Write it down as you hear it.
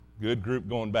Good group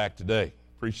going back today.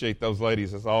 Appreciate those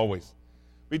ladies as always.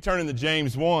 We turn into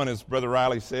James 1, as Brother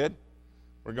Riley said.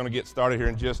 We're going to get started here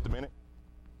in just a minute.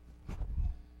 I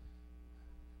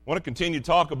want to continue to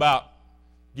talk about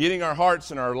getting our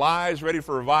hearts and our lives ready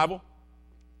for revival.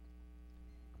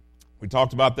 We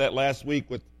talked about that last week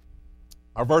with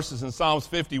our verses in Psalms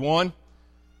 51.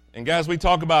 And guys, we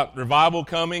talk about revival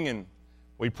coming, and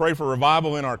we pray for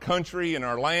revival in our country, in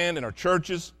our land, in our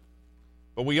churches.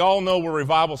 But we all know where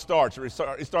revival starts.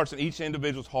 It starts in each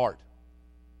individual's heart.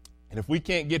 And if we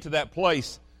can't get to that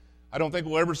place, I don't think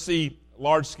we'll ever see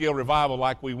large-scale revival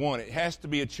like we want. It has to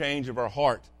be a change of our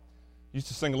heart. I used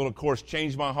to sing a little chorus,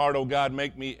 change my heart, oh God,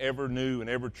 make me ever new and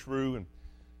ever true.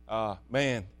 And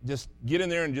man, just get in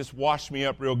there and just wash me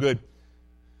up real good.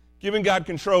 Giving God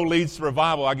control leads to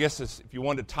revival, I guess is, if you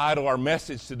wanted to title our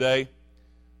message today.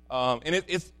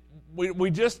 We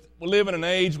live in an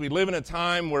age, we live in a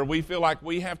time where we feel like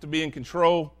we have to be in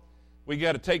control. We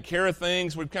got to take care of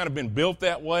things. We've kind of been built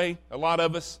that way, a lot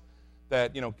of us,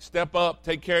 that, step up,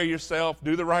 take care of yourself,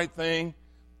 do the right thing,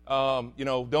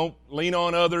 don't lean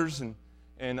on others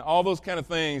and all those kind of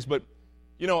things. But,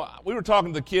 we were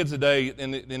talking to the kids today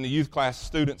in the youth class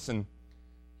students, and,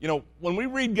 when we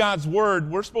read God's Word,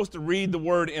 we're supposed to read the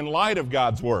Word in light of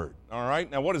God's Word, all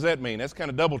right? Now, what does that mean? That's kind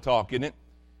of double talk, isn't it?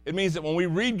 It means that when we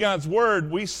read God's Word,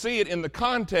 we see it in the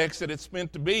context that it's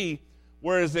meant to be,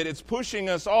 whereas that it's pushing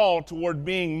us all toward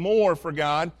being more for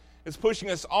God. It's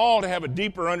pushing us all to have a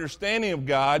deeper understanding of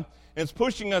God. And it's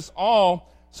pushing us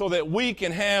all so that we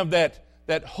can have that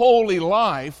holy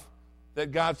life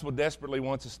that God so desperately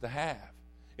wants us to have.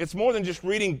 It's more than just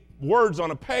reading words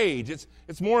on a page. It's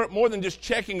more than just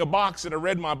checking a box that I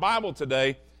read my Bible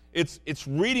today. It's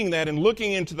reading that and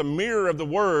looking into the mirror of the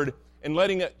Word and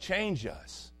letting it change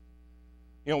us.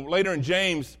 Later in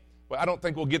James, well, I don't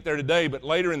think we'll get there today, but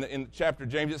later in the chapter of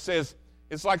James, it says,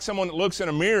 it's like someone that looks in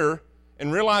a mirror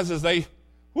and realizes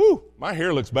my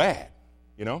hair looks bad,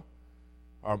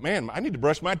 Or, man, I need to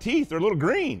brush my teeth. They're a little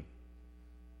green.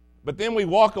 But then we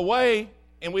walk away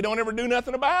and we don't ever do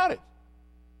nothing about it.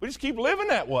 We just keep living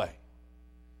that way.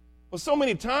 Well, so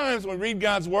many times when we read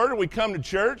God's Word or we come to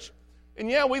church, and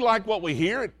yeah, we like what we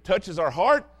hear. It touches our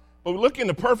heart. But we look in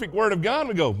the perfect Word of God and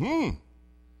we go,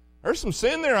 there's some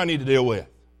sin there I need to deal with.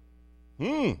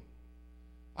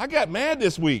 I got mad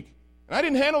this week, and I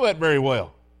didn't handle that very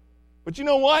well. But you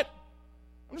know what?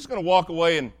 I'm just going to walk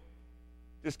away and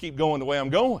just keep going the way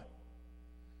I'm going.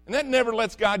 And that never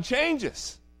lets God change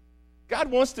us.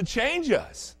 God wants to change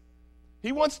us.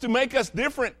 He wants to make us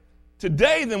different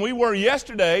today than we were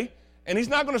yesterday, and He's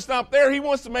not going to stop there. He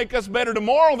wants to make us better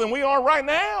tomorrow than we are right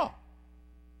now.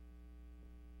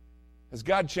 Has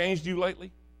God changed you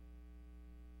lately?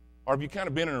 Or have you kind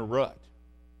of been in a rut?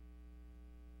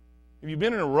 Have you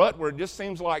been in a rut where it just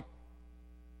seems like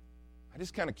I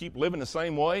just kind of keep living the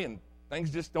same way and things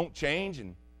just don't change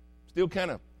and still kind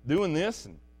of doing this?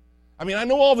 I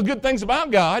know all the good things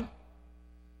about God.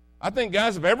 I think,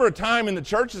 guys, if ever a time in the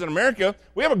churches in America,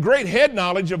 we have a great head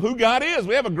knowledge of who God is.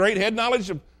 We have a great head knowledge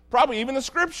of probably even the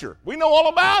Scripture. We know all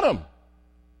about Him.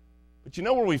 But you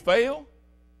know where we fail?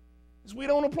 Is we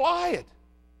don't apply it.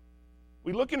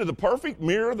 We look into the perfect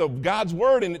mirror of God's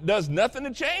Word, and it does nothing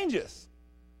to change us.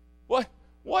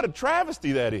 What a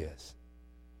travesty that is.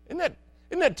 Isn't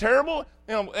that terrible?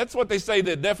 That's what they say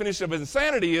the definition of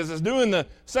insanity is doing the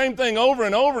same thing over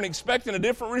and over and expecting a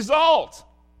different result.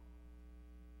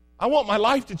 I want my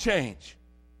life to change.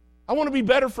 I want to be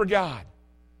better for God.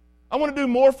 I want to do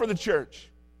more for the church.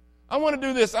 I want to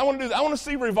do this. I want to do that. I want to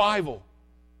see revival.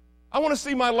 I want to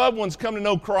see my loved ones come to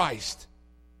know Christ.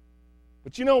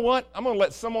 But you know what? I'm going to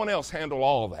let someone else handle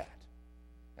all of that.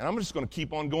 And I'm just going to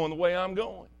keep on going the way I'm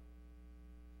going.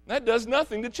 That does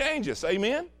nothing to change us.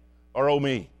 Amen? Or oh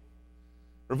me.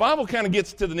 Revival kind of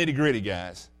gets to the nitty-gritty,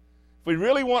 guys. If we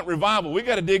really want revival, we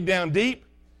got to dig down deep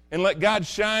and let God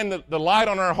shine the light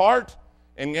on our heart.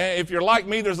 And if you're like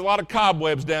me, there's a lot of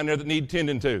cobwebs down there that need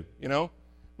tending to, Remember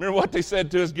what they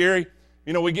said to us, Gary?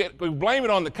 We blame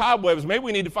it on the cobwebs. Maybe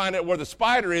we need to find out where the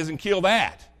spider is and kill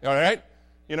that, all right?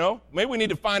 Maybe we need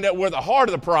to find out where the heart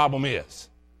of the problem is.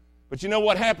 But you know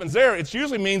what happens there? It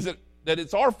usually means that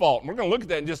it's our fault. And we're going to look at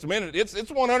that in just a minute. It's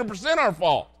 100% our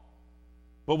fault.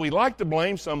 But we like to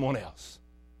blame someone else.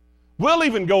 We'll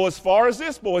even go as far as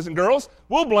this, boys and girls.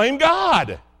 We'll blame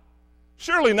God.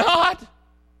 Surely not.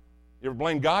 You ever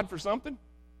blame God for something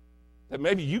that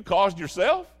maybe you caused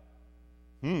yourself?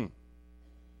 We'll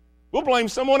blame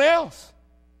someone else.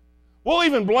 We'll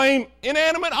even blame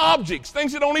inanimate objects,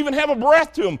 things that don't even have a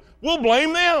breath to them. We'll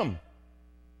blame them.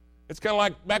 It's kind of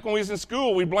like back when we was in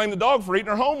school, we blamed the dog for eating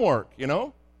our homework,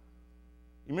 You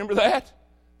remember that?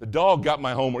 The dog got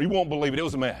my homework. You won't believe it. It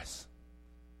was a mess.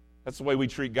 That's the way we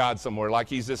treat God somewhere, like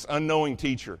he's this unknowing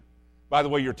teacher. By the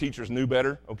way, your teachers knew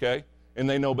better, okay? And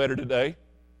they know better today.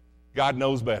 God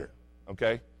knows better,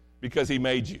 okay? Because he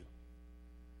made you.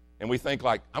 And we think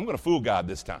like, I'm going to fool God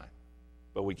this time.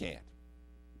 But we can't.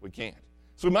 We can't.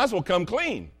 So we might as well come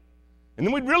clean. And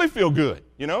then we'd really feel good,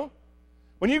 you know?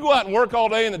 When you go out and work all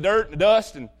day in the dirt and the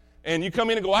dust and you come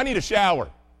in and go, I need a shower.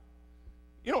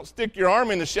 You don't stick your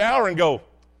arm in the shower and go,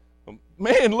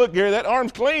 man, look, Gary, that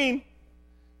arm's clean.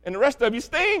 And the rest of you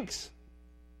stinks.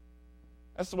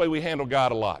 That's the way we handle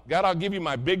God a lot. God, I'll give you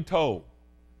my big toe.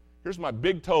 Here's my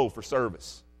big toe for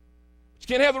service. But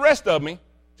you can't have the rest of me,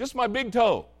 just my big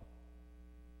toe.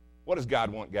 What does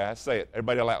God want, guys? Say it.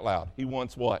 Everybody out loud. He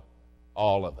wants what?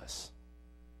 All of us.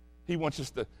 He wants us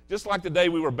to, just like the day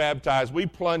we were baptized, we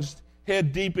plunged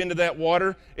head deep into that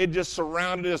water. It just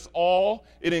surrounded us all.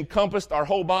 It encompassed our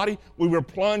whole body. We were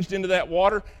plunged into that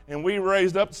water, and we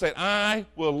raised up and said, I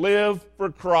will live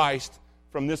for Christ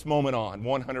from this moment on,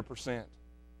 100%.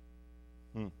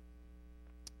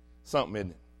 Something, isn't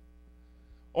it?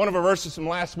 One of our verses from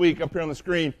last week up here on the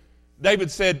screen,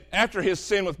 David said after his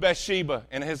sin with Bathsheba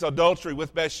and his adultery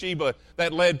with Bathsheba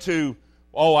that led to,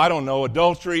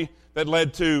 adultery, that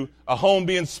led to a home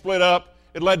being split up,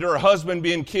 it led to her husband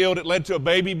being killed, it led to a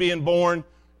baby being born.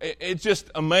 It's just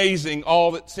amazing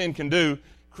all that sin can do.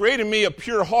 Create in me a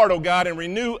pure heart, O God, and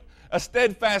renew a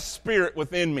steadfast spirit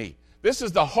within me. This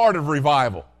is the heart of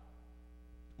revival.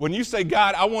 When you say,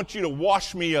 God, I want you to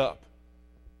wash me up.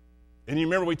 And you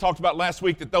remember we talked about last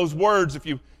week that those words, if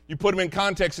you put them in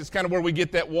context, it's kind of where we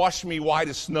get that wash me white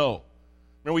as snow.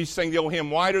 Remember we sang the old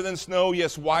hymn, whiter than snow,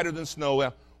 yes, whiter than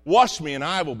snow. Wash me and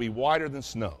I will be whiter than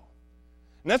snow.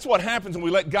 And that's what happens when we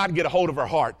let God get a hold of our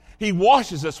heart. He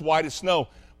washes us white as snow.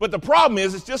 But the problem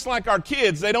is, it's just like our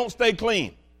kids, they don't stay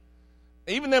clean.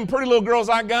 Even them pretty little girls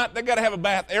I got, they got to have a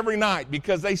bath every night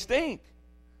because they stink.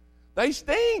 They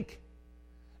stink.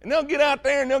 And they'll get out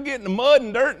there and they'll get in the mud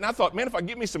and dirt. And I thought, man, if I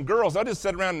get me some girls, I'll just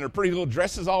sit around in their pretty little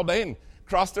dresses all day and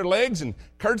cross their legs and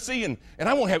curtsy and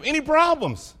I won't have any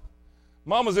problems.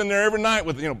 Mama's in there every night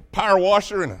with, power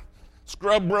washer and a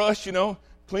scrub brush,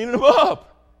 cleaning them up.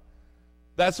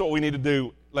 That's what we need to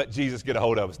do. Let Jesus get a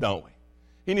hold of us, don't we?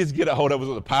 He needs to get a hold of us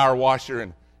with a power washer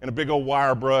and a big old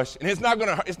wire brush. And it's not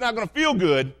gonna feel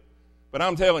good, but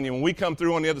I'm telling you, when we come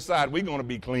through on the other side, we're going to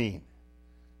be clean.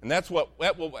 And that's what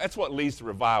leads to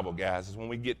revival, guys, is when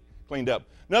we get cleaned up.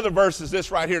 Another verse is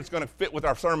this right here. It's going to fit with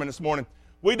our sermon this morning.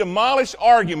 We demolish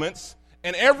arguments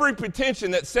and every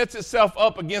pretension that sets itself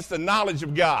up against the knowledge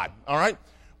of God. All right?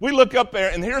 We look up there,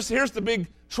 and here's the big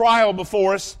trial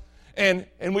before us, and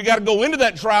we got to go into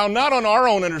that trial not on our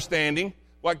own understanding,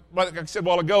 like I said a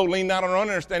while ago, lean not on our own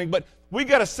understanding, but we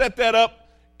got to set that up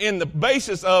in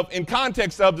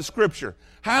context of the Scripture.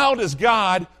 How does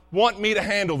God want me to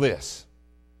handle this?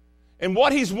 And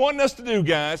what he's wanting us to do,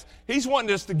 guys, he's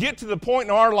wanting us to get to the point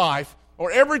in our life,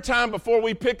 or every time before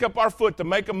we pick up our foot to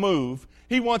make a move,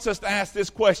 he wants us to ask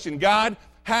this question, God,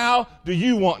 how do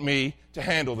you want me to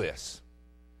handle this?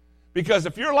 Because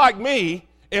if you're like me,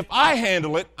 if I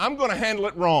handle it, I'm going to handle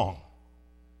it wrong.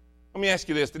 Let me ask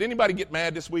you this. Did anybody get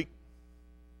mad this week?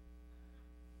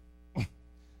 I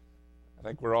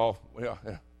think y'all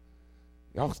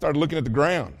started looking at the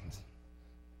ground.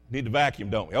 Need to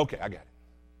vacuum, don't we? Okay, I got it.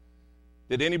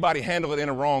 Did anybody handle it in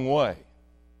a wrong way?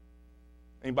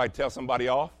 Anybody tell somebody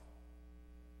off?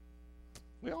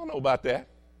 We all know about that.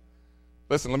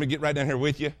 Listen, let me get right down here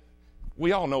with you.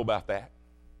 We all know about that.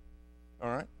 All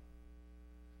right?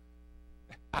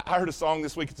 I heard a song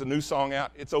this week. It's a new song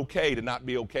out. It's okay to not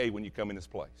be okay when you come in this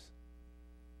place.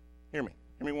 Hear me.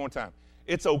 Hear me one more time.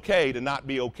 It's okay to not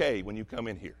be okay when you come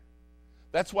in here.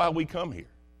 That's why we come here.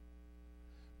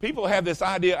 People have this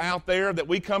idea out there that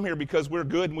we come here because we're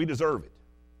good and we deserve it.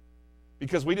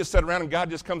 Because we just sit around and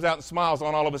God just comes out and smiles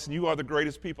on all of us and you are the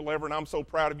greatest people ever and I'm so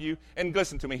proud of you. And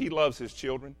listen to me, he loves his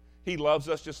children. He loves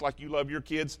us just like you love your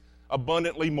kids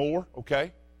abundantly more,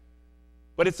 okay?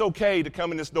 But it's okay to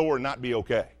come in this door and not be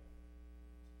okay.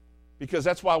 Because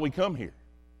that's why we come here.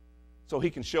 So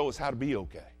he can show us how to be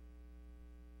okay.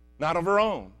 Not of our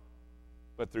own,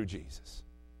 but through Jesus.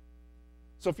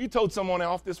 So if you told someone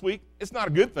off this week, it's not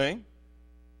a good thing.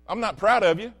 I'm not proud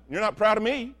of you. You're not proud of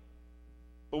me.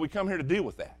 But we come here to deal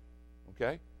with that,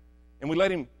 okay? And we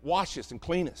let him wash us and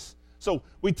clean us. So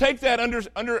we take that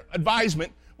under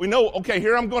advisement. We know, okay,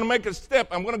 here I'm going to make a step.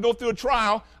 I'm going to go through a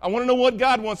trial. I want to know what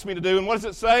God wants me to do. And what does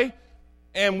it say?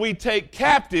 And we take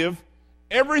captive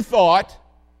every thought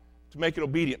to make it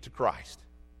obedient to Christ.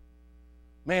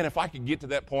 Man, if I could get to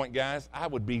that point, guys, I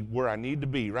would be where I need to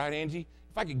be. Right, Angie?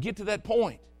 If I could get to that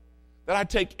point. that I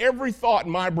take every thought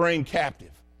in my brain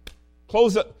captive.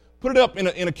 Close it, put it up in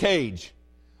a cage.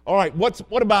 All right,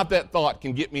 what about that thought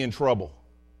can get me in trouble?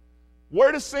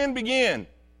 Where does sin begin?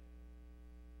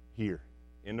 Here,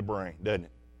 in the brain, doesn't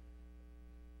it?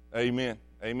 Amen.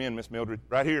 Amen, Miss Mildred.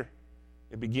 Right here.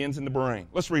 It begins in the brain.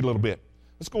 Let's read a little bit.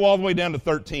 Let's go all the way down to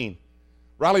 13.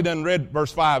 Riley done read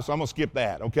verse 5, so I'm going to skip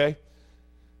that, okay?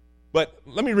 But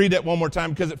let me read that one more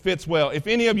time because it fits well. If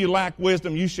any of you lack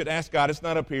wisdom, you should ask God. It's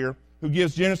not up here. Who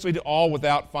gives generously to all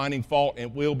without finding fault,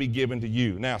 and it will be given to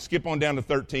you. Now, skip on down to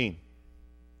 13.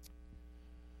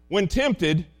 When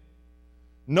tempted,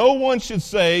 no one should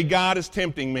say, God is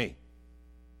tempting me.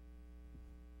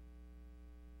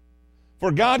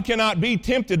 For God cannot be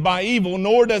tempted by evil,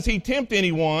 nor does he tempt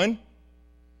anyone.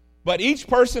 But each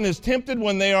person is tempted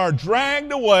when they are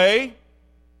dragged away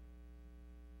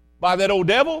by that old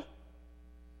devil,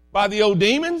 by the old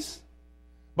demons,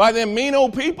 by them mean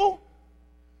old people,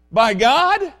 by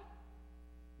God.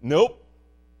 Nope.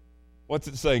 What's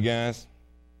it say, guys?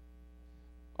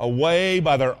 Away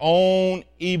by their own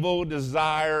evil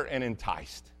desire and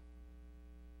enticed.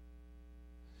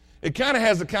 It kind of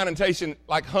has a connotation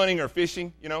like hunting or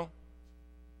fishing, you know.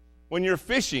 When you're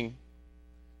fishing,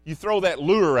 you throw that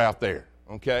lure out there,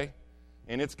 okay?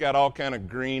 And it's got all kind of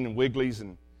green and wigglies,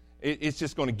 and it's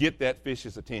just going to get that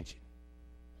fish's attention.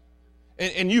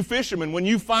 And you fishermen, when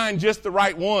you find just the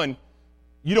right one,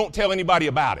 you don't tell anybody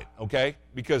about it, okay?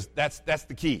 Because that's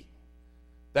the key.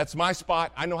 That's my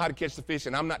spot. I know how to catch the fish,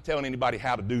 and I'm not telling anybody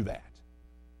how to do that.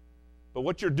 But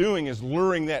what you're doing is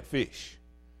luring that fish.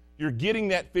 You're getting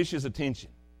that fish's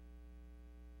attention.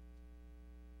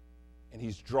 And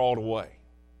he's drawn away.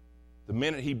 The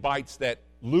minute he bites that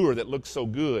lure that looks so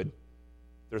good,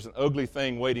 there's an ugly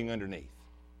thing waiting underneath.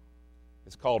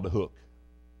 It's called the hook.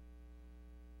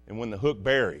 And when the hook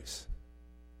buries,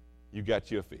 you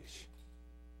got you a fish.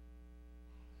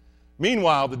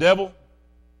 Meanwhile, the devil,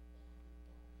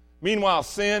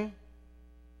 sin,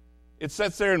 it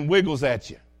sits there and wiggles at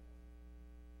you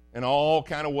in all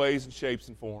kind of ways and shapes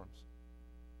and forms.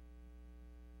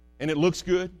 And it looks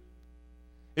good.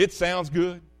 It sounds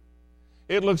good.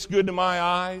 It looks good to my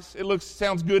eyes.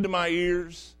 Sounds good to my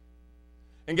ears.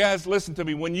 And guys, listen to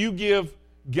me. When you give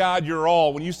God your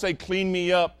all, when you say, clean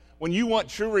me up, when you want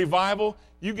true revival,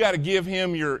 you got to give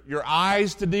him your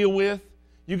eyes to deal with.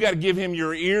 You got to give him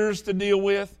your ears to deal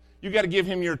with. You got to give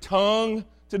him your tongue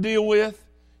to deal with.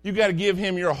 You got to give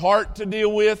him your heart to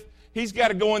deal with. He's got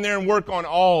to go in there and work on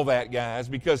all that, guys,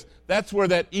 because that's where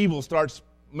that evil starts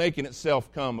making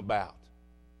itself come about.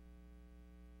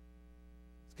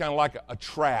 It's kind of like a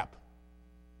trap.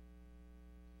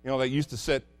 You know, they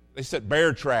set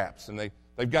bear traps, and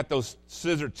they've got those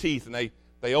scissor teeth, and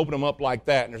they open them up like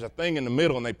that, and there's a thing in the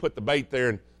middle, and they put the bait there,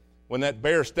 and when that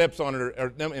bear steps on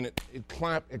it,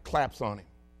 it claps on him.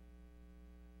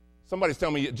 Somebody's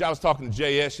telling me, I was talking to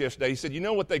J.S. yesterday, he said, you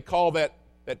know what they call that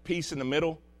piece in the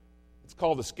middle? It's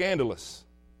called the scandalous,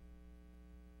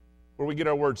 where we get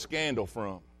our word scandal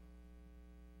from.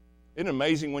 Isn't it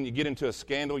amazing when you get into a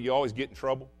scandal, you always get in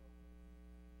trouble?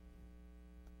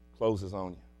 Closes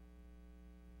on you.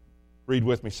 Read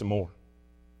with me some more.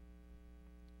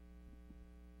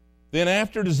 Then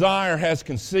after desire has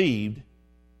conceived,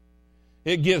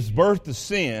 it gives birth to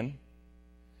sin,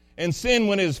 and sin,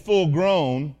 when it is full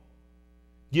grown,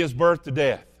 gives birth to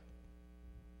death.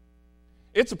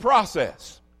 It's a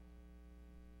process.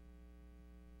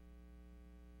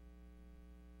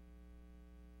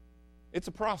 It's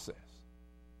a process.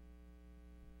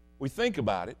 We think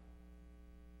about it.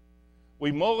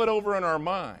 We mull it over in our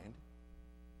mind.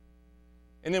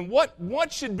 And then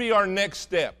what should be our next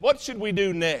step? What should we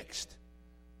do next?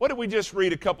 What did we just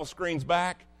read a couple screens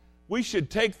back? We should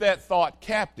take that thought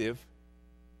captive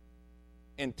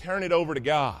and turn it over to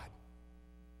God.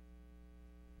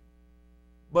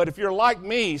 But if you're like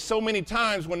me, so many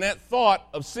times when that thought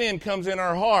of sin comes in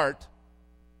our heart,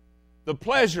 the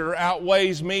pleasure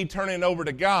outweighs me turning it over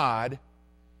to God,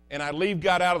 and I leave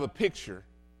God out of the picture,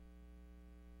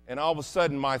 and all of a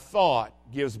sudden my thought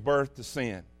gives birth to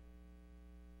sin.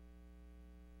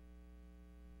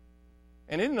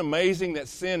 And isn't it amazing that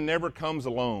sin never comes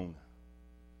alone?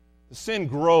 The sin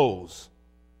grows.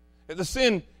 The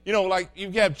sin, you know, like you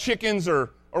have chickens or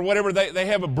whatever, they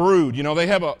have a brood, you know,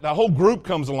 the whole group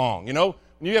comes along, you know.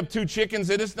 When you have two chickens,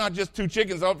 it's not just two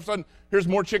chickens. All of a sudden, here's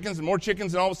more chickens, and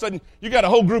all of a sudden, you got a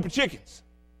whole group of chickens.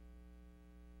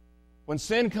 When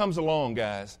sin comes along,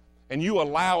 guys, and you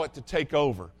allow it to take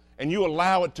over, and you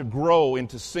allow it to grow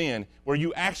into sin, where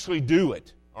you actually do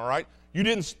it, all right? You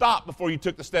didn't stop before you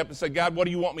took the step and said, God, what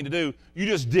do you want me to do? You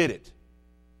just did it.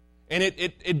 And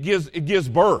it gives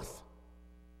birth.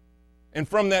 And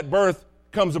from that birth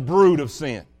comes a brood of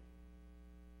sin.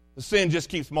 The sin just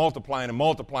keeps multiplying and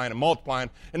multiplying and multiplying.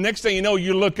 And next thing you know,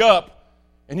 you look up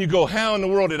and you go, how in the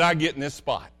world did I get in this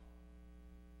spot?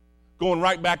 Going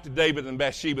right back to David and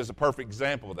Bathsheba is a perfect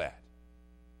example of that.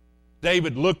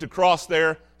 David looked across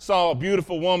there, saw a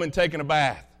beautiful woman taking a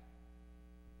bath.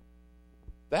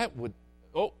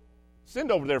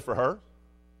 Send over there for her.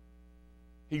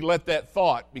 He let that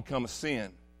thought become a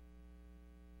sin.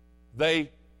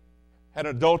 They had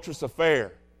an adulterous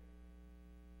affair.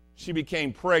 She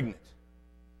became pregnant.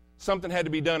 Something had to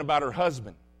be done about her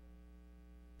husband.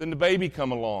 Then the baby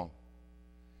come along.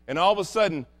 And all of a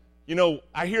sudden,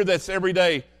 I hear this every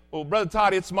day. Well, Brother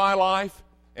Todd, it's my life,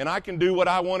 and I can do what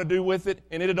I want to do with it,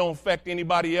 and it don't affect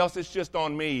anybody else. It's just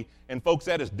on me. And folks,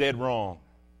 that is dead wrong.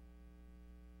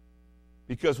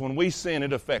 Because when we sin,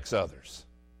 it affects others.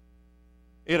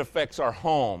 It affects our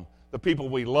home, the people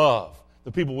we love,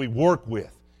 the people we work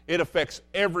with. It affects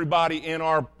everybody in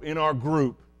our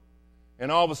group.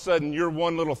 And all of a sudden, your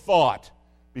one little thought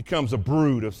becomes a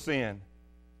brood of sin,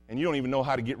 and you don't even know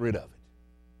how to get rid of it.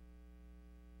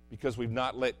 Because we've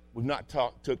not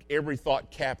took every thought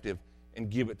captive and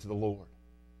give it to the Lord.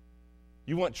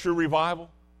 You want true revival?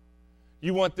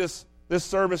 You want this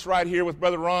service right here with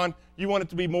Brother Ron? You want it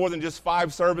to be more than just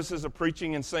 5 services of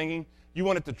preaching and singing? You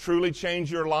want it to truly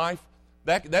change your life?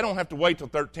 That don't have to wait till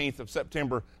 13th of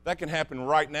September. That can happen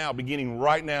right now, beginning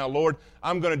right now. Lord,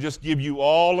 I'm going to just give you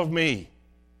all of me,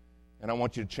 and I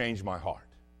want you to change my heart.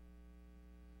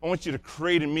 I want you to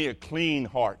create in me a clean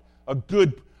heart,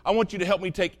 I want you to help me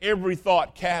take every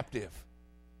thought captive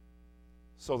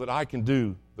so that I can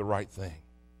do the right thing.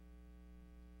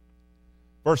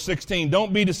 Verse 16,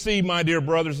 don't be deceived, my dear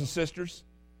brothers and sisters.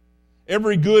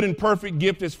 Every good and perfect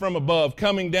gift is from above,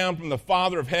 coming down from the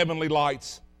Father of heavenly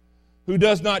lights, who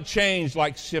does not change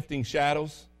like shifting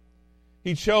shadows.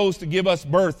 He chose to give us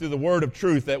birth through the word of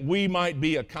truth, that we might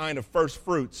be a kind of first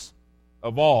fruits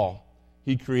of all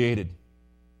He created.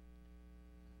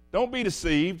 Don't be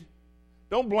deceived.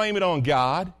 Don't blame it on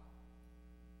God.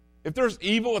 If there's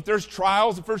evil, if there's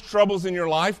trials, if there's troubles in your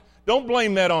life, don't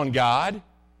blame that on God.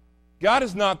 God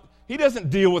is not, He doesn't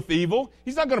deal with evil.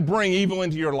 He's not going to bring evil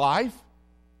into your life.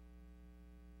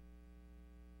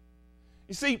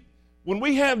 You see, when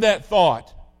we have that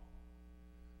thought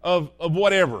of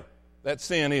whatever that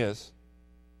sin is,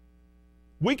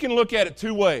 we can look at it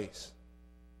 2 ways.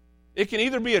 It can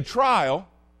either be a trial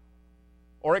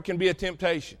or it can be a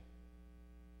temptation.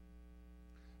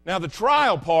 Now, the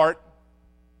trial part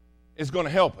is going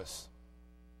to help us.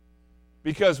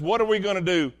 Because what are we going to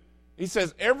do? He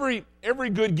says every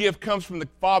good gift comes from the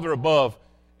Father above.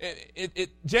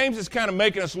 James is kind of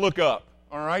making us look up,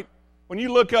 all right? When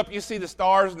you look up, you see the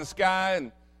stars in the sky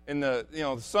and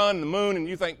the sun and the moon, and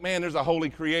you think, man, there's a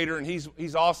holy creator, and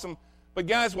he's awesome. But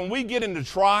guys, when we get into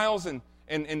trials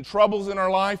and troubles in our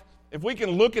life, if we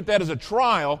can look at that as a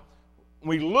trial,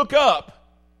 we look up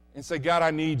and say, God,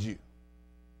 I need you.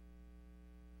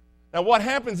 Now, what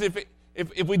happens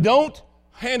if we don't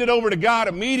hand it over to God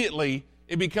immediately,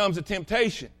 it becomes a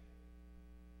temptation.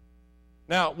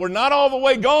 Now, we're not all the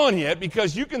way gone yet,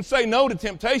 because you can say no to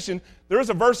temptation. There is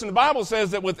a verse in the Bible that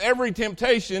says that with every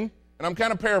temptation, and I'm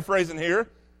kind of paraphrasing here,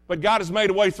 but God has made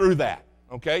a way through that,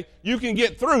 okay? You can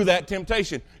get through that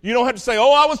temptation. You don't have to say,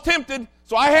 oh, I was tempted,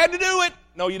 so I had to do it.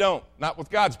 No, you don't. Not with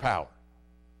God's power.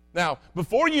 Now,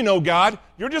 before you know God,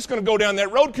 you're just going to go down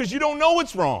that road because you don't know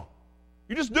what's wrong.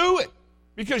 You just do it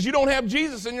because you don't have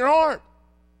Jesus in your heart.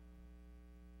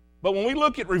 But when we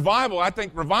look at revival, I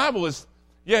think revival is,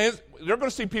 they're going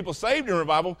to see people saved in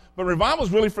revival, but revival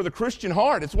is really for the Christian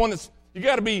heart. It's one that's, you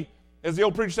got to be, as the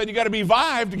old preacher said, you got to be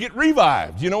vived to get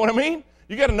revived. You know what I mean?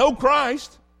 You got to know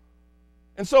Christ.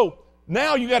 And so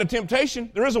now you got a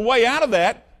temptation. There is a way out of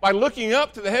that by looking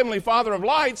up to the Heavenly Father of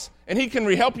lights, and He can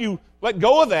help you let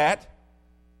go of that.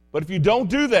 But if you don't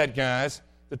do that, guys,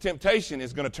 the temptation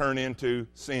is going to turn into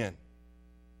sin.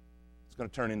 It's going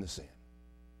to turn into sin.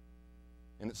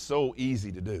 And it's so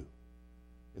easy to do.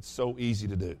 It's so easy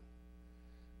to do.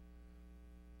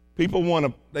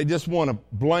 People they just want to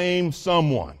blame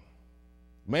someone.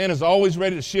 Man is always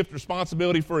ready to shift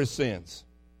responsibility for his sins.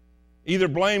 Either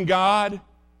blame God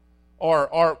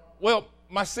or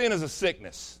my sin is a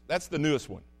sickness. That's the newest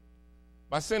one.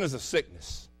 My sin is a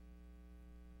sickness.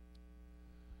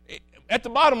 At the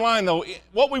bottom line, though,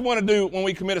 what we want to do when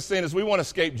we commit a sin is we want to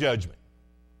escape judgment.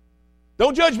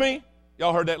 Don't judge me.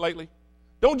 Y'all heard that lately?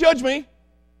 Don't judge me.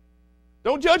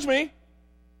 Don't judge me.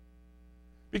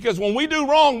 Because when we do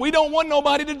wrong, we don't want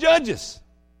nobody to judge us.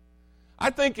 I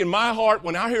think in my heart,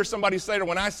 when I hear somebody say, or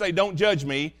when I say, don't judge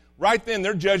me, right then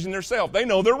they're judging themselves. They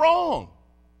know they're wrong.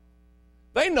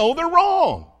 They know they're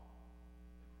wrong.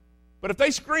 But if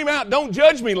they scream out, "Don't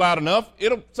judge me," loud enough,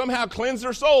 it'll somehow cleanse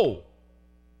their soul.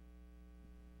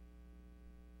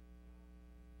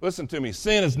 Listen to me.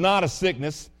 Sin is not a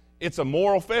sickness. It's a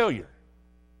moral failure.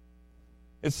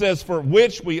 It says, "For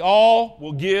which we all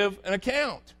will give an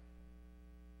account."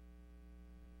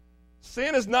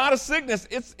 Sin is not a sickness.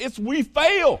 It's we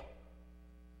fail.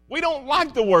 We don't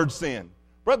like the word sin.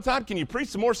 Brother Todd, can you preach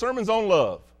some more sermons on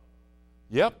love?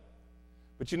 Yep.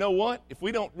 But you know what? If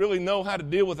we don't really know how to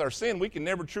deal with our sin, we can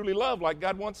never truly love like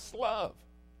God wants us to love.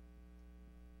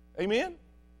 Amen?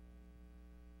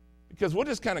 Because we'll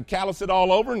just kind of callous it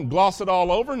all over and gloss it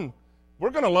all over, and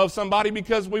we're going to love somebody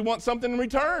because we want something in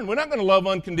return. We're not going to love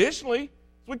unconditionally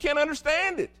because we can't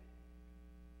understand it.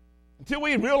 Until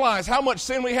we realize how much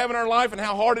sin we have in our life and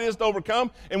how hard it is to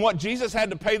overcome and what Jesus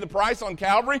had to pay the price on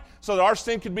Calvary so that our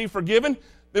sin could be forgiven,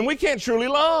 then we can't truly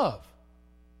love.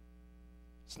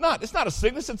 It's not a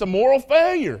sickness, it's a moral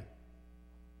failure.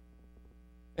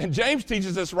 And James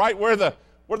teaches us right where the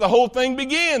whole thing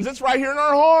begins. It's right here in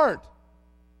our heart.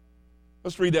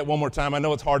 Let's read that one more time. I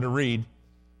know it's hard to read,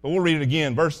 but we'll read it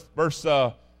again. Verse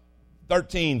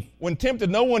 13. "When tempted,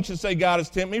 no one should say, 'God has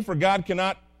tempted me,' for God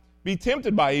cannot be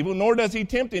tempted by evil, nor does he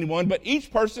tempt anyone. But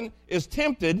each person is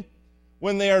tempted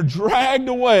when they are dragged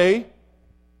away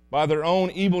by their own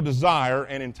evil desire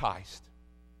and enticed."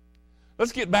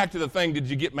 Let's get back to the thing, did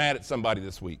you get mad at somebody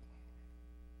this week?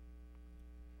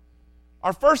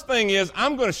 Our first thing is,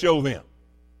 I'm going to show them.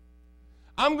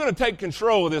 I'm going to take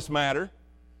control of this matter,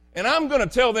 and I'm going to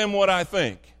tell them what I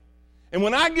think. And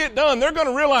when I get done, they're going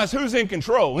to realize who's in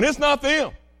control, and it's not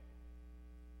them.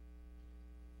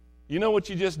 You know what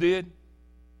you just did?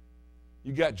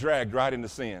 You got dragged right into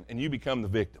sin, and you become the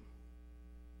victim.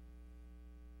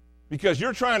 Because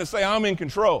you're trying to say, "I'm in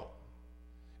control,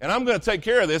 and I'm going to take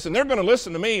care of this," and they're going to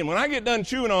listen to me, and when I get done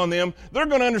chewing on them, they're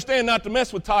going to understand not to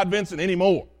mess with Todd Vincent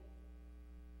anymore.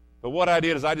 But what I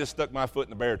did is I just stuck my foot in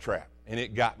the bear trap, and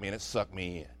it got me, and it sucked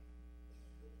me in.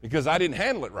 Because I didn't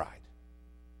handle it right.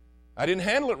 I didn't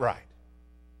handle it right.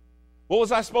 What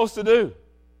was I supposed to do?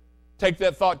 Take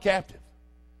that thought captive.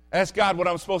 Ask God what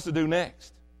I'm supposed to do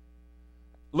next.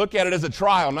 Look at it as a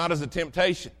trial, not as a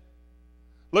temptation.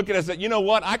 Look at it as that, you know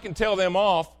what, I can tell them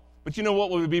off, but you know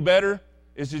what would be better?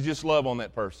 Is to just love on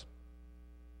that person.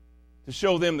 To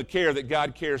show them the care that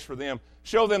God cares for them.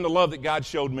 Show them the love that God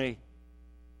showed me.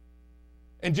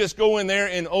 And just go in there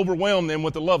and overwhelm them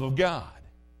with the love of God.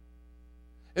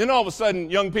 And then all of a sudden,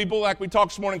 young people, like we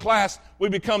talked this morning in class, we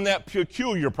become that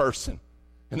peculiar person.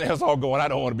 And they was all going, "I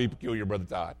don't want to be peculiar, Brother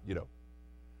Todd," you know.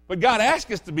 But God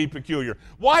asked us to be peculiar.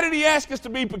 Why did he ask us to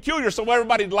be peculiar? So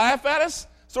everybody'd laugh at us?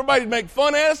 So everybody'd make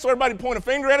fun at us? So everybody'd point a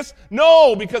finger at us?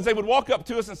 No, because they would walk up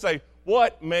to us and say,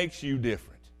 "What makes you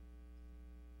different?"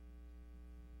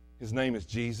 His name is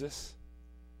Jesus.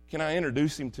 Can I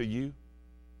introduce him to you?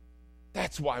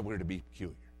 That's why we're to be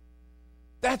peculiar.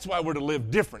 That's why we're to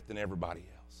live different than everybody else.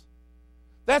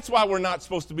 That's why we're not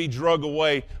supposed to be drugged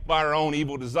away by our own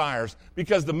evil desires.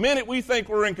 Because the minute we think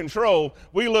we're in control,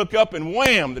 we look up and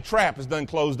wham, the trap is done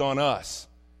closed on us.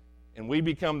 And we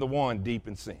become the one deep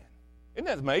in sin. Isn't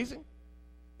that amazing?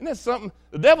 Isn't that something?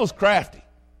 The devil's crafty.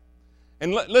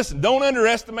 And listen, don't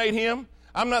underestimate him.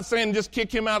 I'm not saying just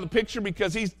kick him out of the picture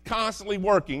because he's constantly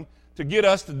working to get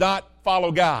us to not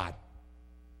follow God.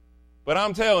 But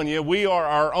I'm telling you, we are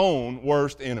our own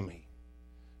worst enemy.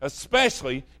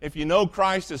 Especially if you know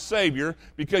Christ as Savior,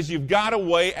 because you've got a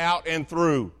way out and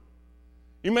through.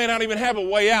 You may not even have a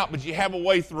way out, but you have a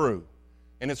way through.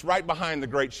 And it's right behind the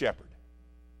great shepherd.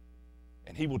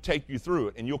 And he will take you through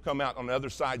it, and you'll come out on the other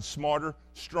side smarter,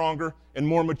 stronger, and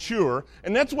more mature.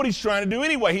 And that's what he's trying to do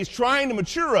anyway. He's trying to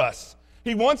mature us.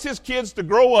 He wants his kids to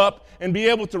grow up and be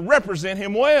able to represent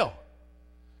him well.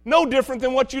 No different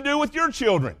than what you do with your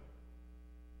children.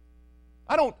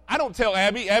 I don't tell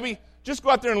Abby, just go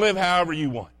out there and live however you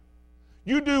want.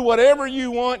 You do whatever you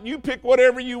want. You pick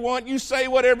whatever you want. You say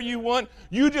whatever you want.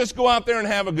 You just go out there and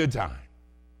have a good time.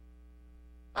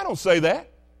 I don't say that.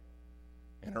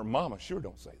 And her mama sure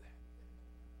don't say that.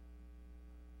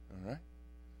 All right?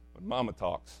 When mama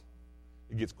talks,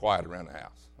 it gets quiet around the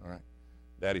house. All right?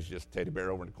 Daddy's just a teddy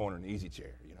bear over in the corner in the easy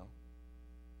chair, you know.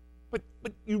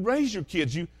 But you raise your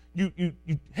kids. You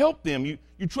help them. You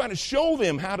try to show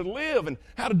them how to live and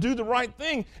how to do the right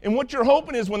thing. And what you're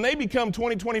hoping is when they become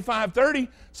 20, 25, 30,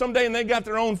 someday and they got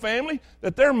their own family,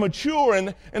 that they're mature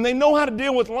and they know how to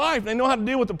deal with life. They know how to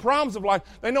deal with the problems of life.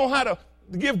 They know how to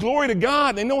give glory to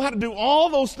God. They know how to do all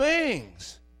those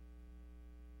things.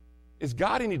 Is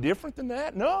God any different than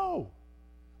that? No.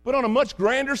 But on a much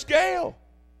grander scale.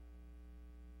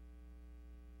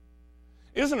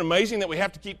 Isn't it amazing that we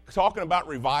have to keep talking about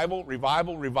revival,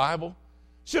 revival, revival?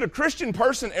 Should a Christian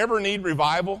person ever need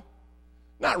revival?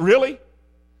 Not really.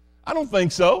 I don't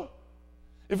think so.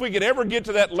 If we could ever get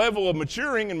to that level of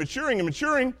maturing and maturing and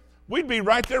maturing, we'd be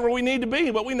right there where we need to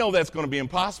be, but we know that's going to be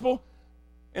impossible.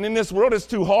 And in this world, it's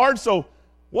too hard. So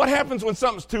what happens when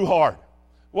something's too hard?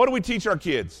 What do we teach our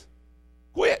kids?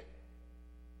 Quit.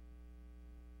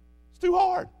 It's too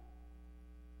hard.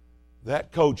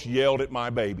 That coach yelled at my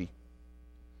baby.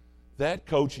 That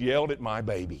coach yelled at my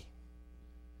baby.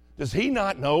 Does he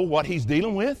not know what he's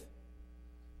dealing with?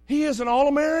 He is an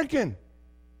All-American.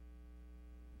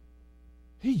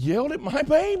 He yelled at my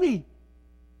baby.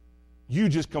 You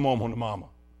just come home to mama.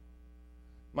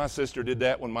 My sister did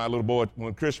that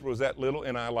when Christopher was that little,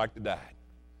 and I like to die.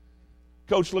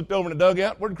 Coach looked over in the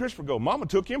dugout. Where did Christopher go? Mama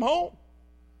took him home.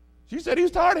 She said he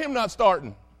was tired of him not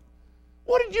starting.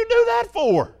 What did you do that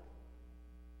for?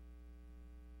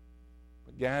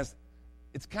 But guys,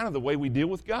 it's kind of the way we deal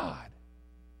with God.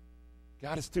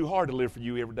 God, it's too hard to live for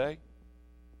you every day.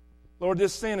 Lord,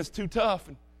 this sin is too tough.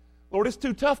 And Lord, it's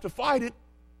too tough to fight it.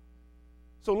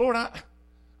 So, Lord,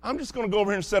 I'm just going to go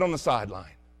over here and sit on the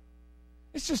sideline.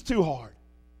 It's just too hard.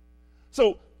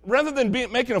 So, rather than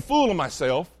making a fool of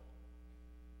myself,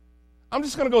 I'm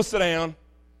just going to go sit down,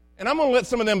 and I'm going to let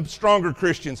some of them stronger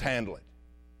Christians handle it.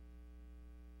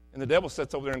 And the devil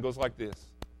sits over there and goes like this.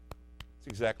 It's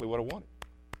exactly what I wanted.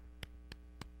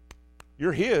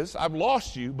 You're his. I've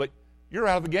lost you, but you're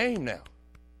out of the game now.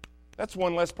 That's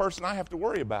one less person I have to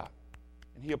worry about.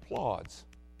 And he applauds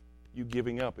you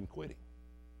giving up and quitting.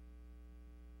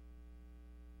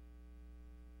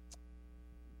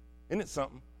 Isn't it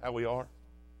something how we are?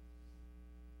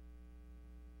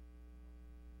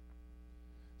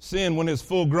 Sin, when it's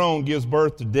full grown, gives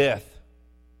birth to death.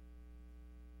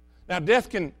 Now, death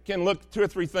can look two or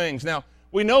three things. Now,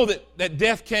 we know that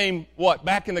death came,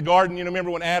 back in the garden. You know,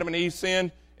 remember when Adam and Eve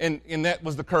sinned? And that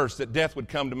was the curse, that death would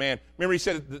come to man. Remember he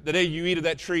said the day you eat of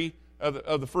that tree,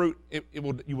 of the fruit, you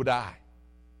will die.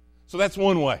 So that's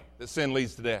one way that sin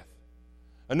leads to death.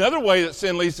 Another way that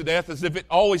sin leads to death is if it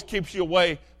always keeps you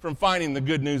away from finding the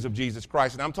good news of Jesus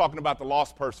Christ. And I'm talking about the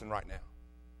lost person right now.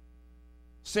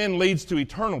 Sin leads to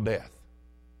eternal death.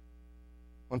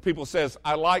 When people says,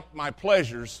 I like my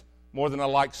pleasures more than I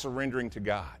like surrendering to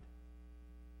God.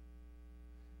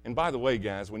 And by the way,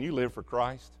 guys, when you live for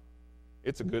Christ,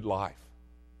 it's a good life.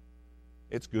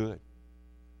 It's good.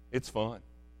 It's fun.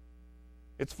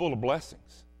 It's full of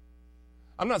blessings.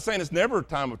 I'm not saying it's never a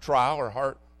time of trial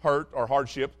or hurt or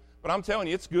hardship, but I'm telling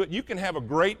you, it's good. You can have a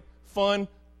great, fun,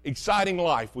 exciting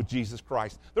life with Jesus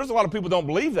Christ. There's a lot of people who don't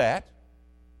believe that.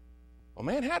 Well,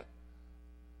 man,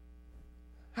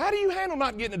 how do you handle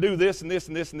not getting to do this and this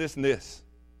and this and this and this?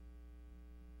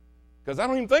 Because I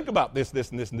don't even think about this, this,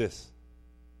 and this, and this.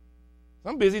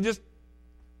 I'm busy just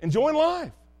enjoying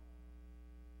life.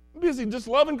 I'm busy just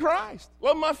loving Christ,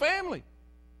 loving my family.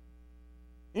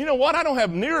 You know what? I don't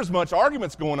have near as much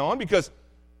arguments going on because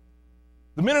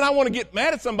the minute I want to get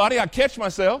mad at somebody, I catch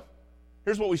myself.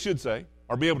 Here's what we should say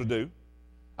or be able to do.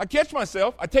 I catch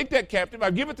myself. I take that captive. I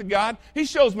give it to God. He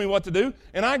shows me what to do,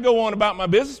 and I go on about my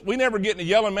business. We never get in a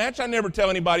yelling match. I never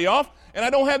tell anybody off, and I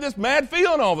don't have this mad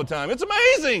feeling all the time. It's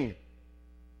amazing.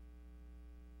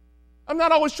 I'm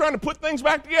not always trying to put things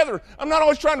back together. I'm not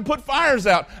always trying to put fires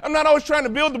out. I'm not always trying to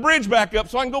build the bridge back up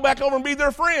so I can go back over and be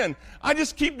their friend. I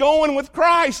just keep going with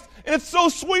Christ, and it's so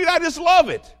sweet. I just love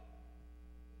it.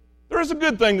 There is a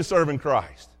good thing to serve in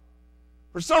Christ.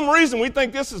 For some reason, we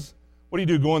think this is, what do you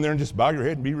do? Go in there and just bow your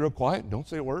head and be real quiet and don't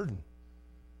say a word? And,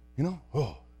 you know,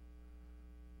 oh,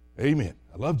 amen.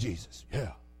 I love Jesus.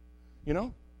 Yeah. You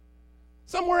know?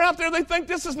 Somewhere out there they think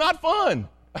this is not fun.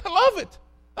 I love it.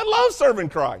 I love serving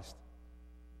Christ.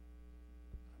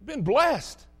 I've been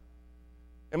blessed.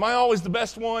 Am I always the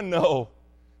best one? No.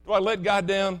 Do I let God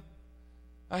down?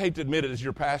 I hate to admit it as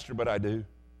your pastor, but I do.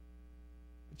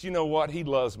 But you know what? He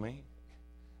loves me.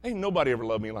 Ain't nobody ever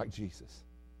loved me like Jesus.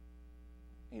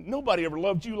 Ain't nobody ever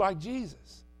loved you like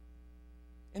Jesus.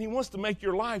 And he wants to make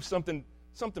your life something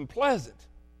pleasant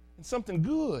and something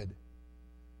good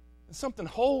and something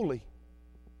holy.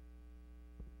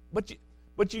 But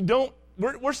you don't,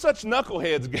 we're such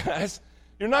knuckleheads, guys.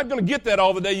 You're not going to get that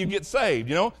all the day you get saved,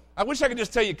 you know. I wish I could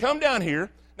just tell you, come down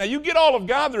here. Now, you get all of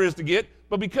God there is to get,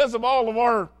 but because of all of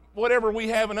our, whatever we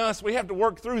have in us, we have to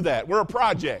work through that. We're a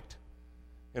project.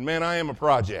 And man, I am a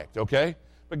project, okay?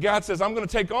 But God says, I'm going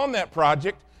to take on that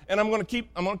project, and I'm going to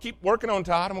keep working on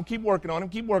Todd. I'm going to keep working on him,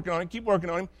 keep working on him, keep working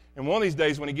on him. And one of these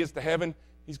days when he gets to heaven,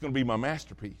 he's going to be my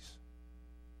masterpiece.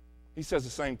 He says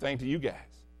the same thing to you guys.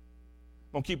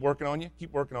 I'm going to keep working on you,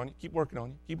 keep working on you, keep working on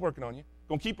you, keep working on you. I'm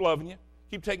going to keep loving you,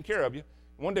 keep taking care of you.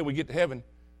 One day we get to heaven,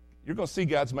 you're going to see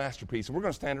God's masterpiece, and we're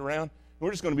going to stand around, and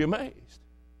we're just going to be amazed.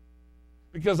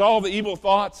 Because all the evil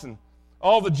thoughts and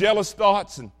all the jealous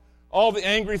thoughts and all the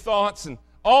angry thoughts and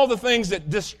all the things that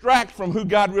distract from who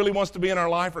God really wants to be in our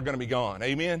life are going to be gone.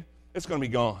 Amen? It's going to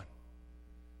be gone.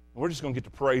 And we're just going to get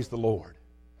to praise the Lord.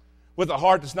 With a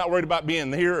heart that's not worried about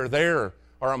being here or there,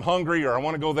 or I'm hungry, or I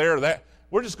want to go there or that.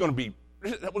 We're going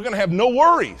to have no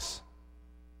worries.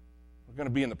 We're going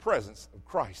to be in the presence of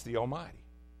Christ the Almighty,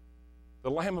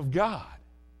 the Lamb of God.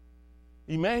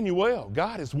 Emmanuel,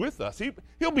 God is with us.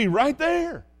 He'll be right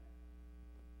there.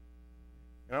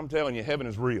 And I'm telling you, heaven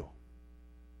is real.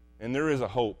 And there is a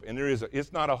hope. And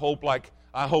it's not a hope like,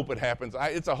 I hope it happens.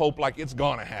 It's a hope like it's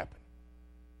going to happen.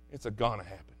 It's going to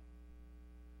happen.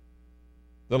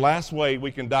 The last way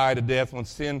we can die to death when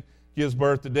sin gives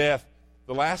birth to death,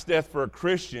 the last death for a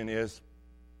Christian is,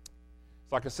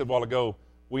 like I said a while ago,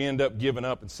 we end up giving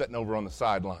up and sitting over on the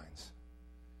sidelines.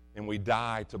 And we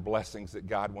die to blessings that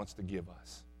God wants to give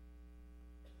us.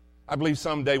 I believe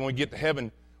someday when we get to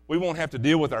heaven, we won't have to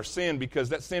deal with our sin because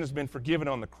that sin has been forgiven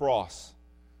on the cross.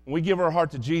 When we give our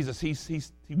heart to Jesus, He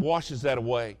washes that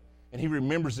away, and He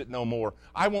remembers it no more.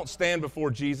 I won't stand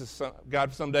before Jesus,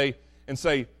 God, someday and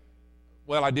say,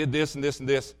 well, I did this and this and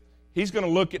this. He's going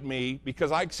to look at me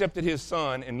because I accepted His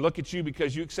Son and look at you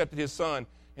because you accepted His Son,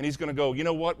 and He's going to go, you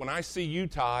know what? When I see you,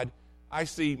 Todd, I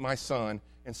see my Son,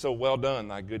 and so well done,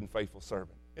 thy good and faithful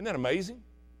servant. Isn't that amazing?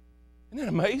 Isn't that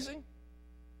amazing?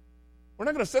 We're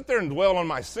not going to sit there and dwell on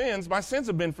my sins. My sins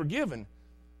have been forgiven.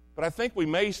 But I think we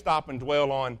may stop and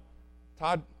dwell on,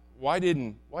 Todd, why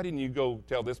didn't you go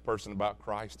tell this person about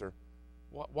Christ? Or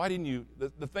why didn't you,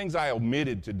 the things I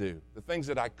omitted to do, the things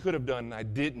that I could have done and I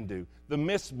didn't do, the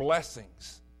missed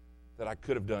blessings that I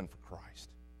could have done for Christ.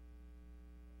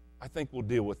 I think we'll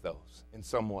deal with those in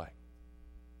some way.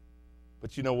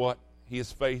 But you know what? He is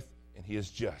faith and He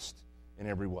is just in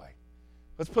every way.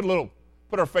 Let's put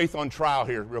our faith on trial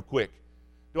here real quick.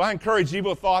 Do I encourage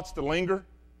evil thoughts to linger?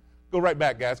 Go right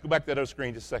back, guys. Go back to that other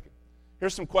screen just a second.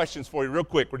 Here's some questions for you real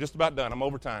quick. We're just about done. I'm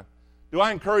over time. Do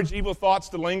I encourage evil thoughts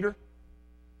to linger?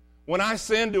 When I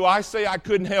sin, do I say I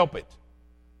couldn't help it?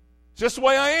 It's just the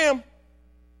way I am.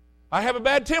 I have a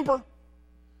bad temper.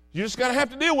 You're just going to have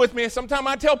to deal with me. Sometimes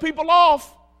I tell people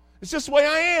off. It's just the way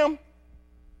I am.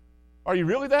 Are you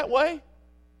really that way?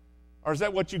 Or is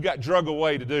that what you got drug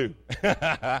away to do?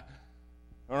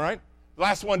 All right?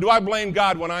 Last one. Do I blame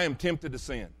God when I am tempted to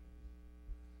sin?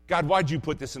 God, why'd you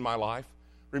put this in my life?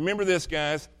 Remember this,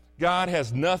 guys. God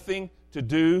has nothing to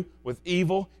do with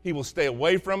evil. He will stay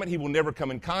away from it. He will never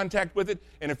come in contact with it.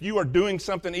 And if you are doing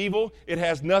something evil, it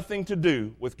has nothing to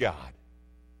do with God.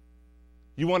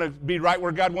 You want to be right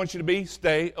where God wants you to be?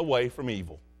 Stay away from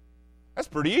evil. That's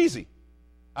pretty easy.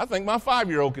 I think my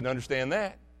 5-year-old can understand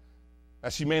that. Now,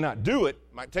 she may not do it.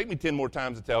 It might take me 10 more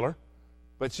times to tell her,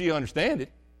 but she understands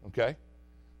it, okay?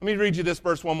 Let me read you this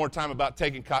verse one more time about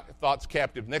taking thoughts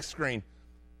captive. Next screen.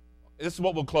 This is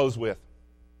what we'll close with.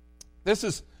 This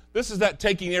is that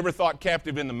taking every thought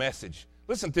captive in the Message.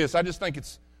 Listen to this. I just think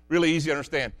it's really easy to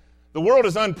understand. The world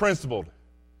is unprincipled.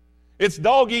 It's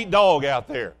dog eat dog out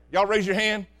there. Y'all raise your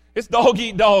hand. It's dog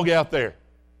eat dog out there.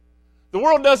 The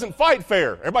world doesn't fight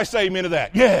fair. Everybody say amen to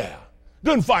that. Yeah,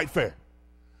 doesn't fight fair.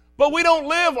 But we don't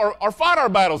live or fight our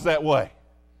battles that way.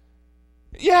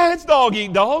 Yeah, it's dog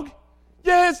eat dog.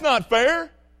 Yeah, it's not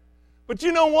fair. But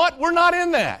you know what? We're not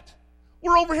in that.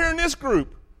 We're over here in this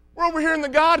group. We're over here in the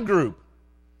God group.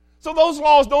 So those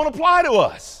laws don't apply to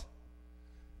us.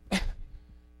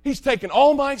 He's taken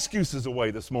all my excuses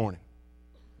away this morning.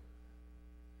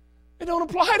 They don't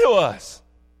apply to us.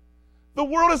 The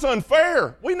world is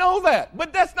unfair. We know that.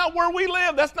 But that's not where we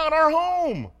live. That's not our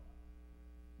home.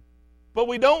 But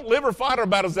we don't live or fight our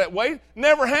battles that way.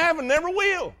 Never have and never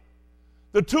will.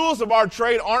 The tools of our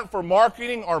trade aren't for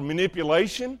marketing or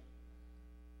manipulation.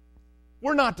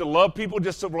 We're not to love people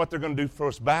just for what they're going to do for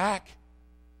us back.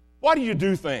 Why do you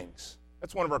do things?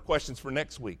 That's one of our questions for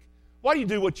next week. Why do you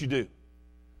do what you do?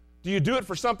 Do you do it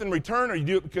for something in return, or you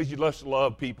do it because you just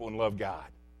love people and love God?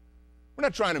 We're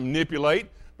not trying to manipulate,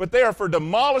 but they are for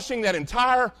demolishing that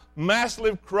entire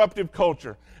massive, corruptive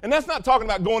culture. And that's not talking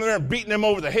about going in there and beating them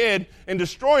over the head and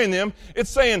destroying them. It's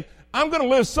saying, I'm going to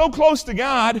live so close to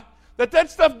God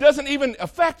that stuff doesn't even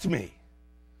affect me.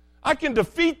 I can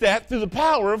defeat that through the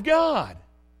power of God.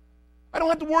 I don't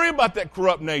have to worry about that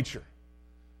corrupt nature.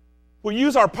 We'll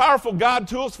use our powerful God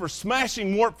tools for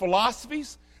smashing warped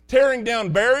philosophies, tearing down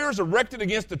barriers erected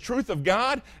against the truth of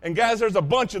God. And guys, there's a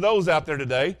bunch of those out there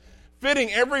today.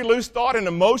 Fitting every loose thought and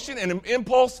emotion and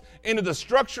impulse into the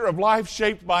structure of life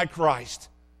shaped by Christ.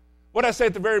 What I say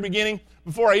at the very beginning,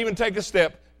 before I even take a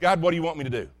step, God, what do you want me to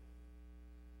do?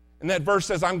 And that verse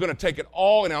says, I'm going to take it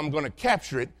all and I'm going to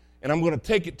capture it and I'm going to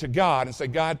take it to God and say,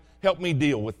 God, help me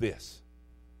deal with this.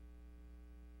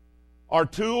 Our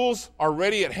tools are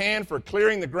ready at hand for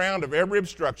clearing the ground of every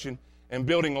obstruction and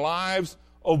building lives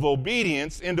of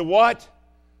obedience into what?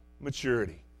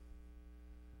 Maturity.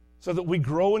 So that we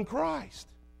grow in Christ.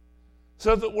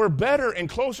 So that we're better and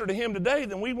closer to Him today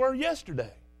than we were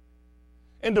yesterday.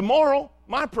 And tomorrow,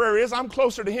 my prayer is I'm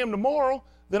closer to Him tomorrow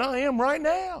than I am right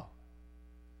now.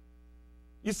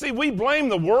 You see, we blame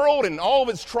the world and all of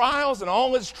its trials and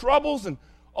all its troubles and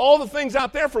all the things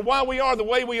out there for why we are the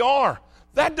way we are.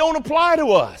 That don't apply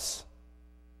to us.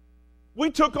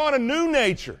 We took on a new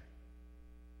nature.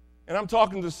 And I'm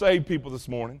talking to saved people this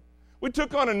morning. We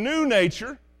took on a new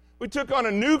nature. We took on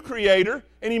a new creator,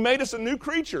 and He made us a new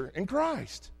creature in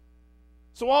Christ.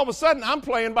 So all of a sudden, I'm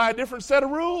playing by a different set of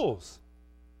rules.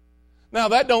 Now,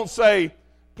 that don't say,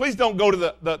 please don't go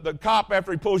to the cop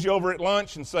after he pulls you over at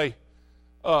lunch and say,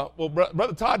 well,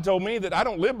 Brother Todd told me that I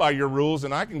don't live by your rules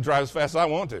and I can drive as fast as I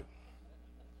want to.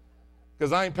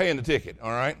 Because I ain't paying the ticket,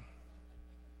 all right?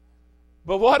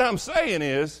 But what I'm saying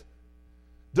is,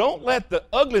 don't let the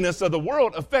ugliness of the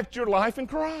world affect your life in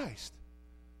Christ.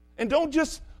 And don't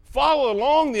just follow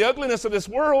along the ugliness of this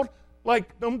world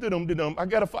like, dum-de-dum-de-dum, I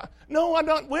got to fight. No, I'm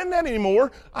not winning that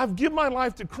anymore. I've given my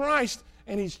life to Christ,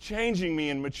 and He's changing me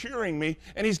and maturing me,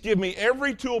 and He's given me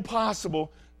every tool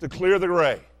possible to clear the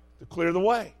way, to clear the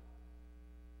way.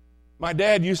 My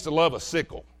dad used to love a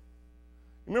sickle.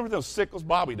 You remember those sickles?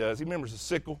 Bobby does. He remembers a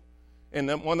sickle. And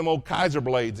one of them old Kaiser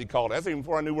blades, he called it. That's even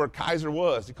before I knew where Kaiser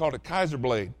was. He called it a Kaiser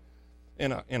blade.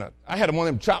 I had one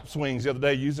of them chop swings the other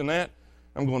day using that.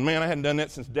 I'm going, man, I hadn't done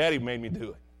that since Daddy made me do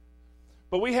it.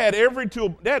 But we had every tool.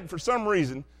 Dad, for some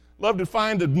reason, loved to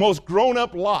find the most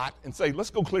grown-up lot and say, let's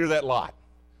go clear that lot.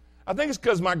 I think it's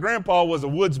because my grandpa was a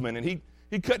woodsman, and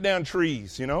he cut down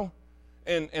trees, you know,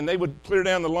 and they would clear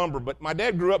down the lumber. But my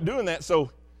dad grew up doing that,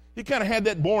 so he kind of had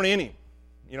that born in him.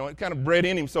 You know, it kind of bred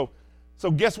in him. So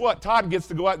guess what? Todd gets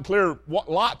to go out and clear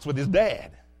lots with his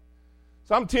dad.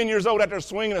 So I'm 10 years old out there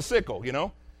swinging a sickle, you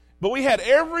know. But we had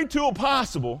every tool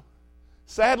possible,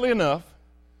 sadly enough,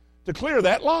 to clear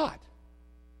that lot.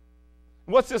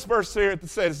 What's this verse here that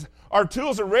says, our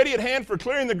tools are ready at hand for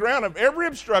clearing the ground of every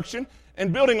obstruction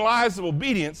and building lives of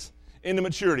obedience into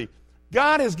maturity.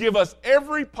 God has given us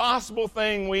every possible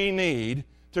thing we need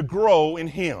to grow in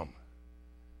Him.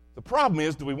 The problem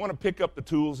is, do we want to pick up the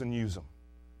tools and use them?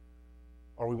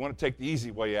 Or we want to take the easy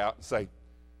way out and say,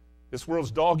 this world's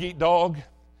dog eat dog.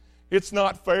 It's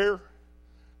not fair.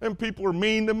 Them people are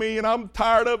mean to me and I'm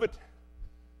tired of it.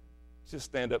 Just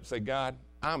stand up and say, God,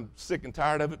 I'm sick and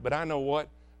tired of it, but I know what?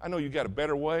 I know you got a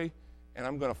better way, and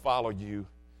I'm going to follow you,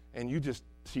 and you just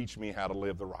teach me how to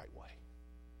live the right way.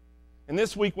 And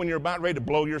this week when you're about ready to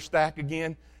blow your stack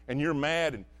again, and you're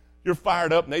mad and you're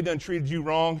fired up and they done treated you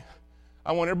wrong,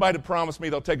 I want everybody to promise me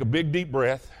they'll take a big, deep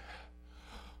breath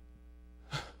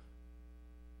and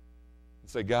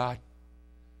say, God,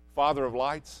 Father of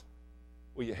lights,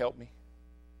 will you help me?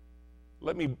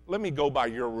 Let me go by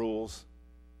your rules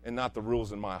and not the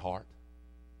rules in my heart.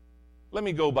 Let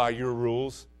me go by your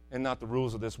rules and not the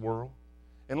rules of this world.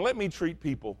 And let me treat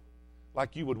people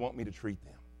like you would want me to treat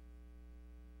them.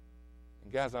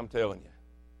 And guys, I'm telling you,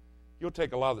 you'll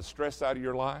take a lot of the stress out of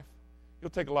your life. You'll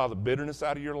take a lot of the bitterness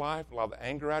out of your life, a lot of the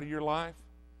anger out of your life.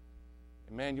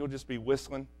 And man, you'll just be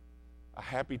whistling a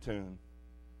happy tune.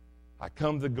 I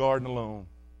come to the garden alone,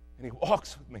 and He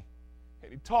walks with me,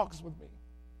 and He talks with me,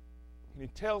 and He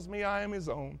tells me I am His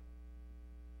own.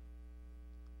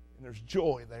 And there's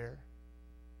joy there.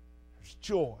 There's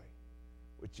joy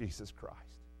with Jesus Christ.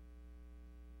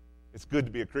 It's good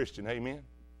to be a Christian. Amen?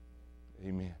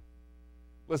 Amen.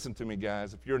 Listen to me,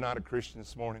 guys. If you're not a Christian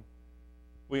this morning,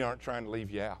 we aren't trying to leave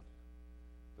you out.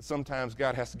 But sometimes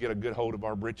God has to get a good hold of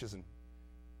our britches and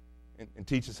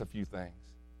teach us a few things.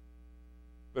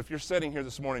 But if you're sitting here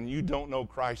this morning and you don't know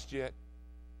Christ yet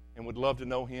and would love to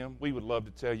know Him, we would love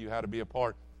to tell you how to be a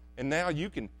part. And now you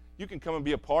can come and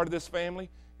be a part of this family,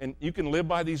 and you can live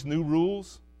by these new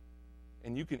rules,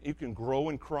 and you can grow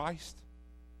in Christ,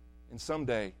 and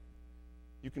someday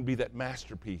you can be that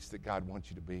masterpiece that God wants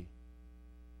you to be.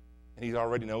 And He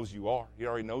already knows you are. He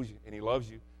already knows you, and He loves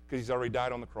you because He's already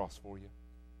died on the cross for you.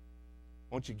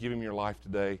 Won't you give Him your life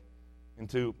today? And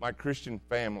to my Christian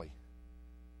family,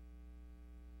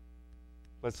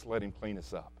 let's let Him clean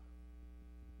us up.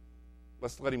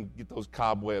 Let's let Him get those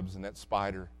cobwebs and that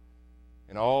spider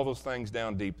and all those things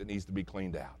down deep that needs to be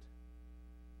cleaned out.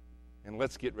 And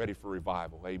let's get ready for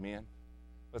revival. Amen?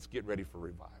 Let's get ready for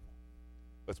revival.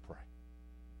 Let's pray.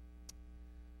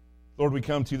 Lord, we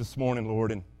come to you this morning,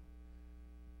 Lord, and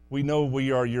we know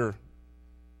we are your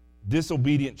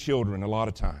disobedient children a lot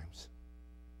of times.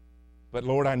 But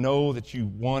Lord, I know that you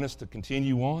want us to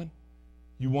continue on.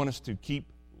 You want us to keep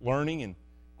learning and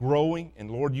growing. And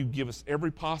Lord, you give us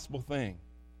every possible thing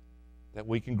that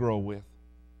we can grow with.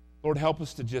 Lord, help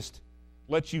us to just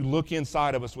let you look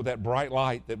inside of us with that bright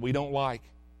light that we don't like.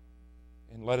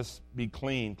 And let us be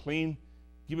clean.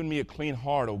 Giving me a clean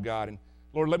heart, oh God. And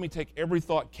Lord, let me take every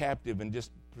thought captive and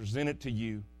just present it to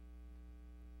you.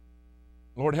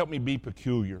 Lord, help me be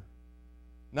peculiar.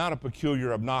 Not a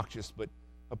peculiar obnoxious, but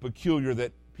a peculiar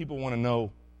that people want to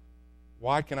know,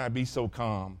 why can I be so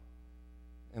calm?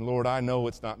 And Lord, I know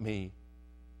it's not me.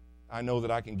 I know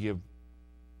that I can give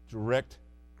direct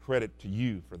credit to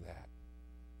you for that.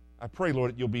 I pray,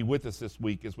 Lord, that you'll be with us this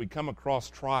week as we come across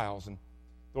trials, and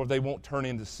Lord, they won't turn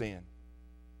into sin.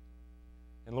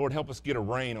 And Lord, help us get a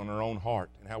rein on our own heart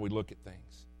and how we look at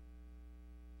things.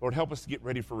 Lord, help us to get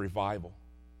ready for revival.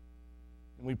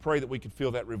 And we pray that we can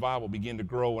feel that revival begin to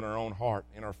grow in our own heart,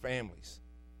 in our families.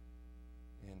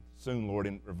 And soon, Lord,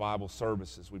 in revival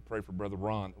services, we pray for Brother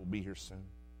Ron that will be here soon.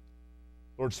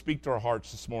 Lord, speak to our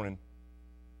hearts this morning.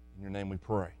 In your name we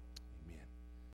pray.